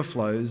the river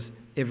flows,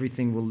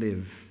 everything will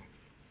live.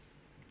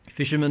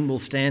 Fishermen will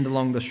stand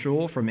along the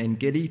shore from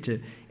En-Gedi to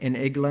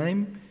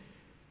En-Eglaim.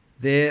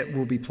 There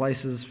will be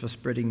places for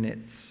spreading nets."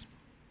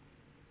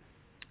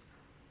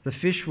 The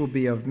fish will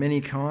be of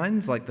many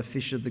kinds, like the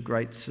fish of the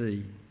great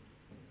sea.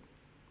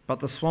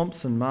 But the swamps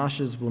and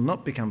marshes will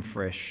not become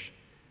fresh.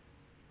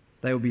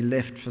 They will be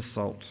left for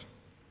salt.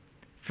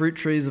 Fruit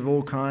trees of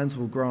all kinds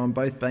will grow on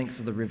both banks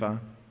of the river.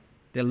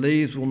 Their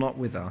leaves will not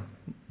wither,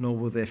 nor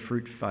will their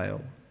fruit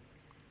fail.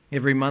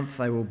 Every month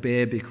they will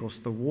bear because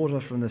the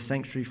water from the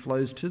sanctuary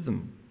flows to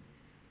them.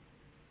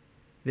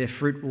 Their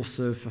fruit will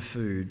serve for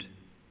food,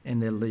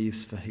 and their leaves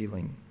for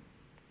healing.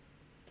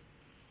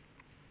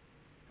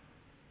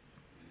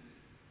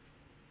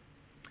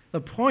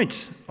 The point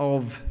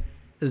of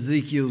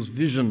Ezekiel's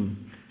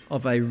vision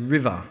of a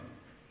river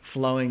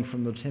flowing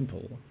from the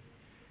temple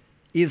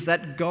is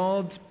that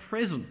God's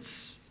presence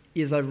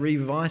is a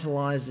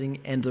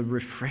revitalizing and a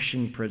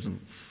refreshing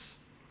presence.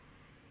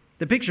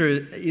 The picture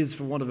is,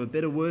 for want of a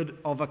better word,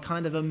 of a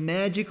kind of a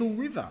magical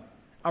river,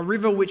 a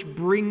river which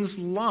brings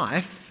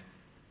life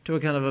to a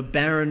kind of a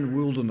barren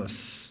wilderness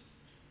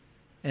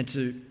and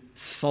to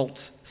salt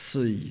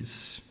seas.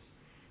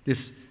 This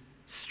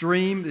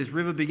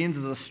river begins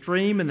as a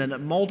stream, and then it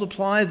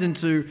multiplies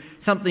into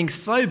something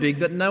so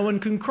big that no one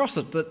can cross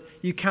it, that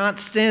you can't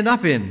stand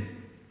up in.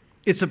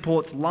 It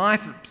supports life,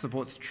 it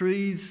supports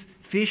trees,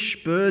 fish,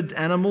 birds,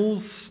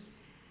 animals.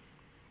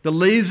 The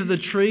leaves of the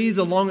trees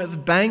along its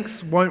banks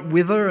won't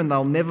wither, and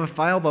they'll never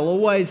fail. They'll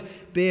always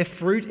bear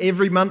fruit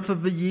every month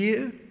of the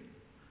year.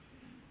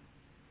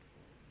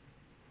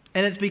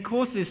 And it's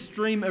because this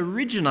stream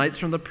originates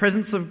from the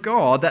presence of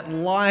God that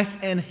life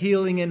and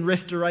healing and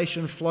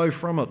restoration flow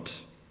from it.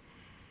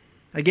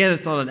 Again,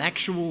 it's not an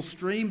actual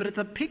stream, but it's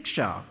a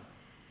picture.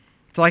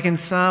 It's like in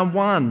Psalm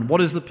 1.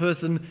 What is the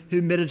person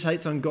who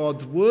meditates on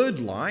God's word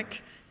like?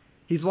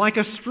 He's like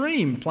a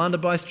stream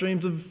planted by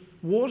streams of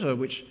water,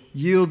 which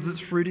yields its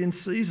fruit in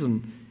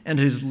season, and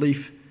whose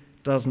leaf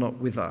does not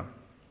wither.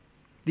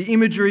 The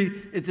imagery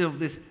is of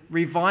this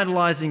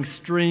revitalizing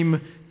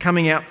stream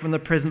coming out from the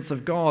presence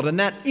of God, and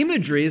that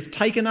imagery is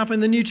taken up in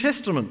the New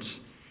Testament.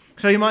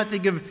 So you might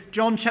think of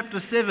John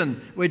chapter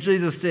 7, where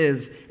Jesus says,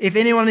 "If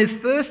anyone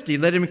is thirsty,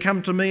 let him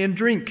come to me and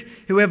drink.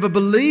 Whoever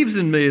believes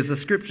in me, as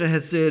the scripture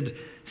has said,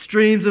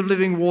 streams of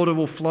living water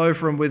will flow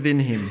from within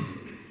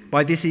him."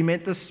 By this he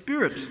meant the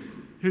Spirit,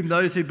 whom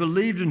those who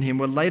believed in him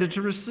were later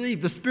to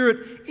receive. The Spirit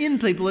in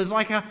people is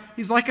like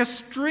a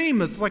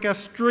stream. It's like a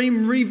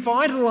stream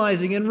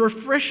revitalizing and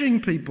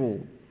refreshing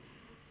people.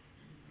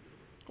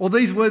 Or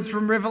these words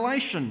from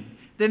Revelation.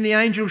 Then the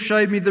angel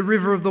showed me the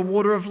river of the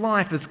water of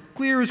life, as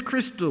clear as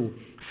crystal,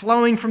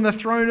 flowing from the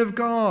throne of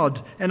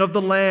God and of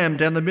the Lamb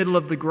down the middle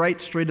of the great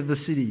street of the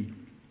city.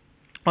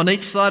 On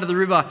each side of the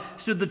river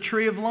stood the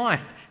tree of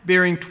life,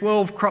 bearing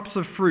 12 crops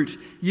of fruit,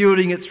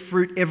 yielding its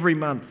fruit every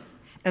month.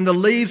 And the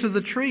leaves of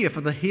the tree are for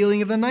the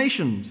healing of the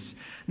nations.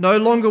 No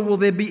longer will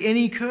there be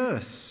any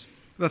curse.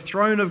 The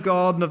throne of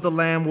God and of the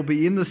Lamb will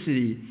be in the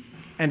city,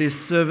 and his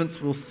servants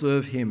will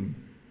serve him.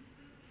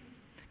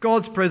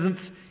 God's presence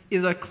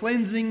is a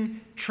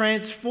cleansing,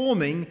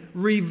 transforming,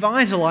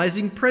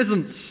 revitalizing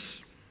presence.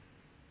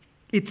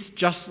 It's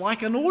just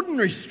like an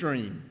ordinary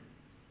stream,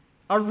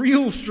 a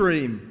real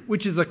stream,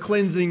 which is a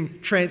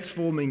cleansing,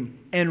 transforming,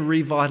 and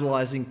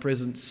revitalizing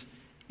presence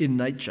in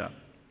nature.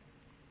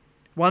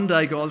 One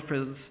day God's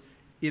presence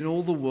in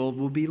all the world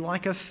will be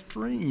like a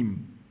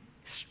stream,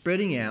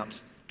 spreading out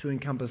to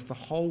encompass the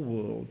whole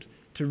world,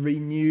 to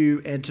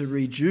renew and to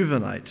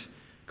rejuvenate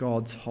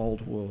God's whole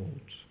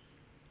world.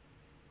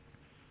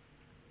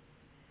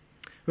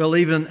 Well,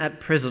 even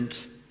at present,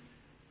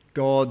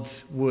 God's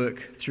work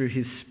through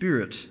his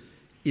Spirit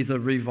is a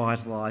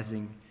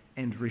revitalizing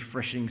and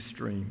refreshing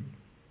stream.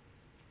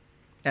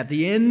 At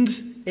the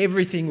end,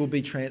 everything will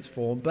be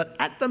transformed, but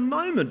at the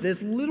moment,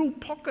 there's little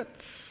pockets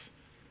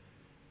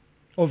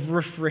of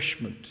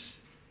refreshment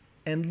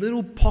and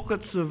little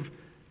pockets of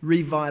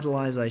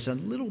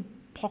revitalization, little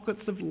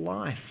pockets of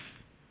life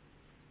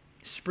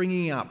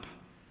springing up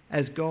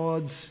as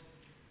God's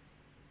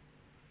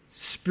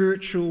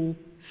spiritual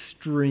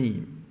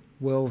stream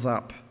wells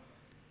up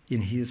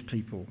in his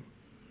people.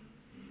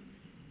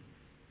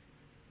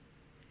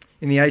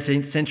 In the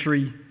 18th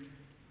century,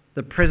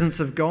 the presence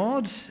of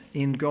God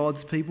in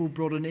God's people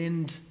brought an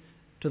end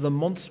to the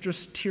monstrous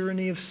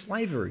tyranny of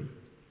slavery.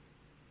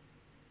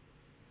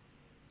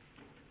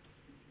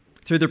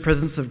 Through the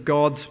presence of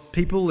God's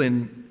people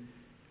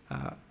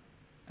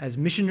as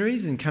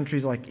missionaries in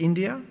countries like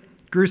India,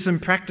 gruesome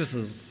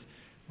practices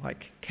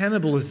like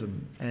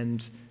cannibalism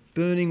and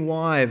burning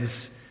wives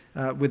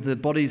with the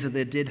bodies of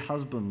their dead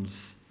husbands,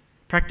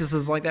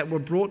 practices like that were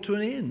brought to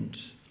an end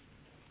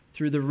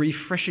through the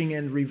refreshing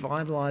and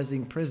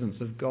revitalizing presence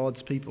of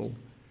God's people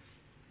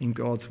in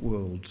God's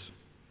world.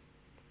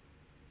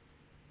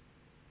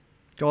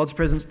 God's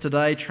presence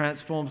today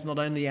transforms not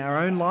only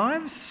our own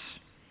lives,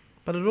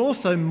 but it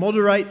also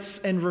moderates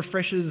and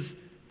refreshes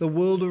the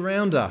world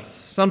around us,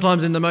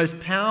 sometimes in the most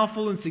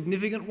powerful and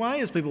significant way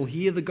as people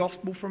hear the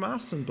gospel from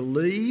us and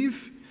believe,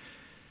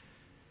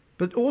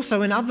 but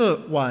also in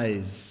other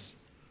ways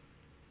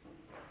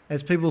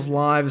as people's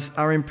lives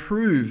are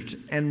improved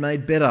and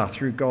made better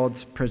through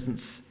God's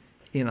presence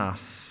in us.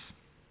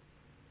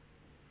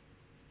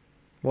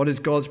 What is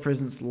God's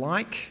presence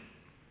like?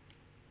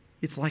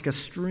 It's like a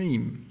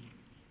stream.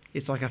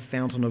 It's like a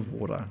fountain of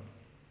water,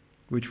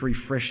 which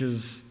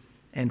refreshes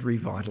and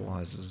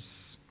revitalizes.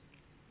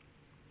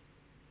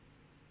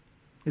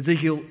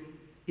 Ezekiel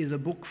is a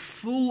book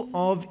full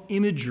of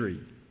imagery,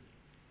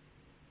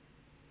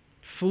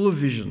 full of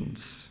visions,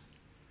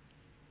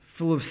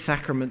 full of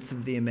sacraments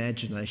of the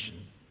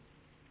imagination,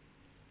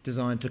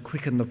 designed to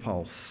quicken the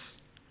pulse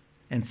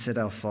and set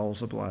our souls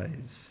ablaze.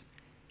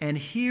 And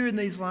here in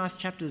these last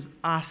chapters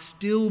are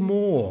still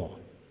more.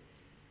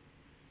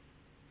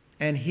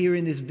 And here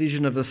in this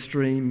vision of a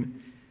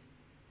stream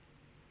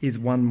is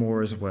one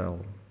more as well.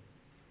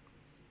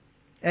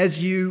 As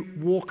you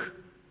walk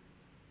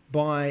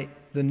by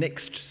the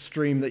next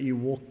stream that you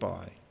walk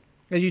by,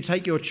 as you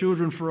take your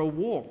children for a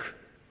walk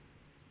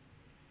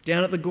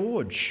down at the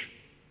gorge,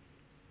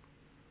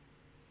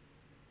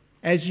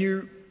 as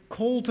you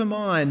call to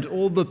mind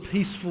all the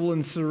peaceful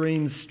and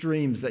serene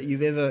streams that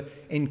you've ever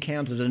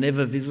encountered and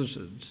ever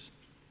visited,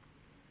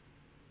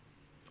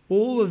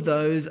 all of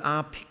those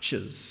are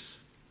pictures,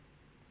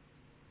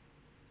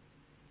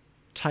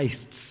 tastes,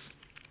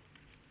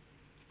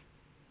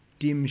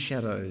 dim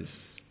shadows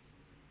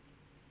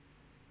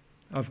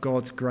of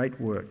God's great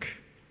work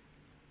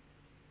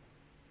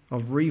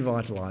of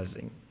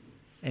revitalising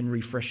and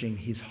refreshing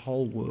his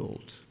whole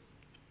world.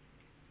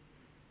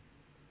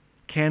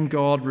 Can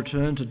God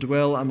return to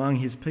dwell among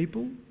his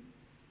people?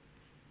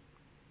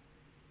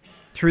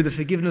 Through the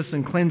forgiveness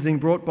and cleansing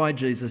brought by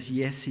Jesus,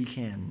 yes, he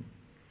can.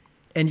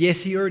 And yes,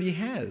 he already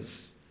has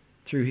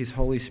through his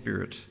Holy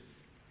Spirit.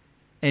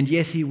 And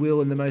yes, he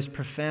will in the most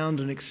profound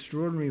and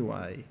extraordinary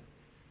way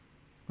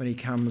when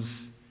he comes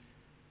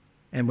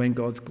and when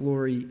God's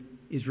glory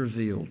is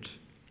revealed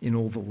in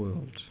all the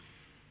world.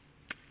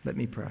 Let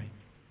me pray.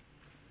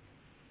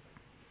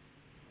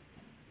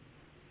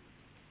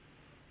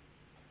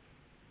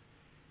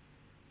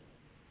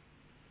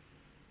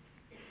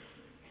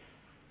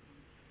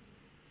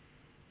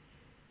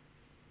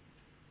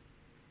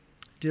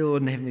 Dear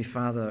Lord and Heavenly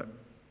Father,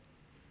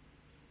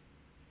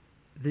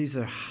 these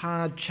are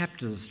hard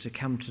chapters to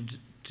come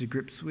to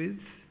grips with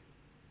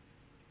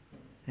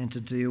and to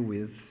deal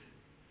with.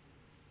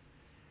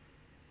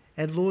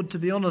 And Lord, to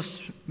be honest,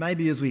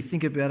 maybe as we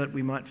think about it,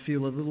 we might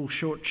feel a little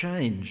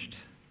shortchanged.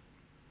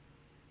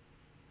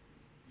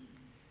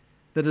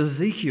 That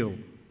Ezekiel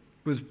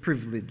was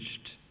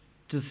privileged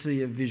to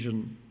see a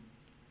vision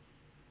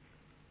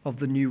of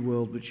the new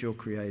world which you're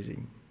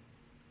creating.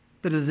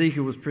 That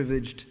Ezekiel was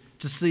privileged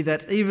to see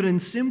that even in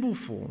symbol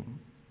form,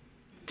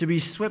 to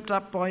be swept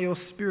up by your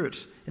Spirit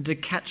and to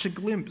catch a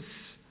glimpse.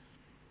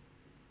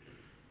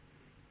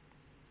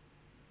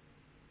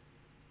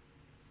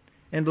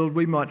 And Lord,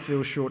 we might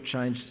feel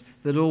shortchanged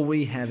that all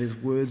we have is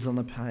words on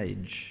a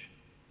page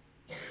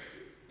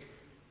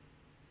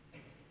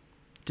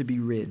to be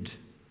read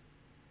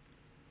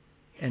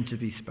and to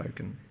be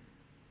spoken.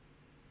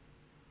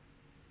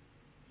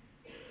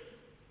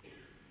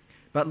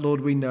 But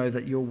Lord, we know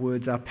that your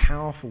words are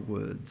powerful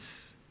words,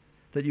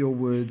 that your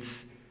words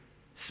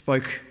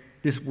spoke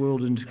this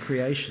world into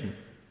creation,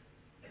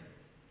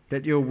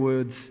 that your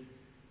words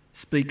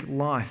speak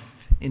life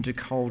into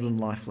cold and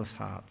lifeless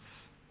hearts.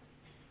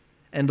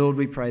 And Lord,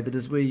 we pray that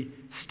as we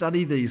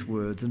study these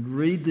words and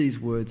read these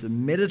words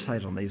and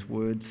meditate on these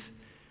words,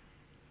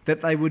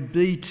 that they would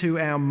be to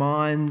our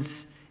minds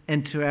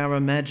and to our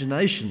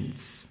imaginations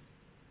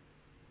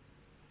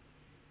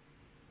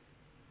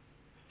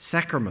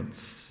sacraments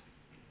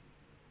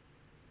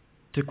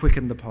to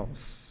quicken the pulse,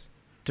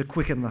 to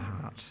quicken the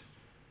heart,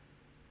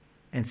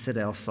 and set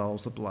our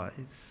souls ablaze.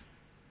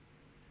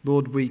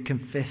 Lord, we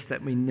confess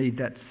that we need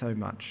that so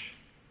much,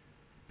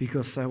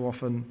 because so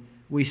often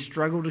we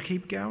struggle to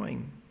keep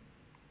going.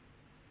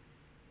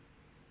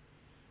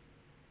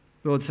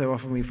 Lord, so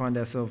often we find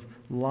ourselves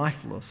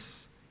lifeless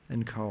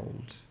and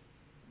cold.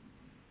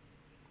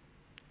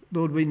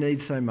 Lord, we need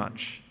so much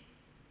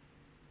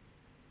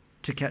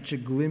to catch a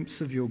glimpse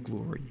of your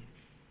glory,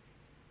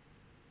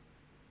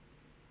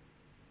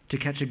 to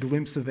catch a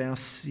glimpse of our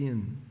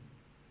sin,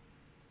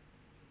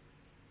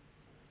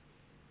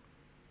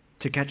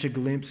 to catch a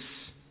glimpse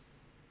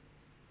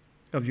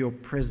of your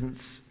presence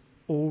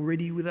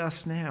already with us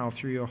now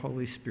through your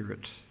Holy Spirit,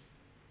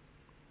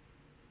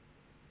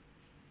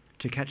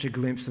 to catch a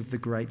glimpse of the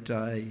great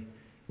day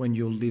when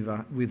you'll live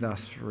with us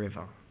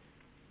forever.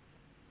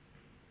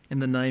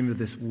 And the name of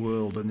this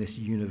world and this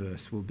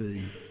universe will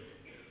be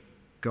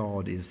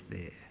God is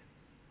there.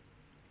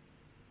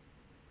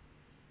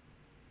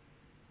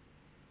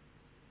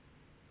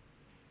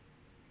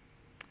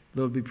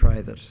 Lord, we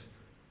pray that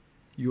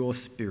your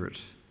Spirit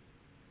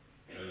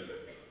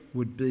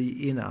would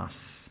be in us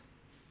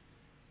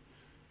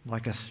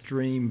like a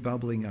stream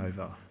bubbling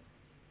over,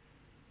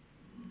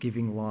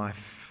 giving life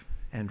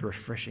and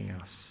refreshing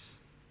us.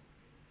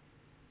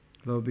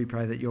 Lord, we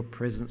pray that your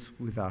presence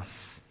with us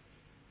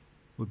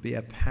would be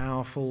a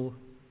powerful,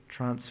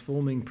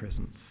 transforming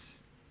presence,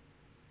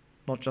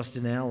 not just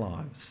in our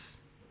lives,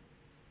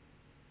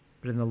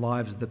 but in the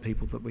lives of the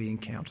people that we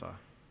encounter.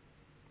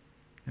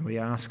 And we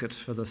ask it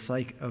for the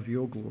sake of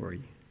your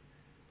glory.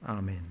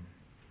 Amen.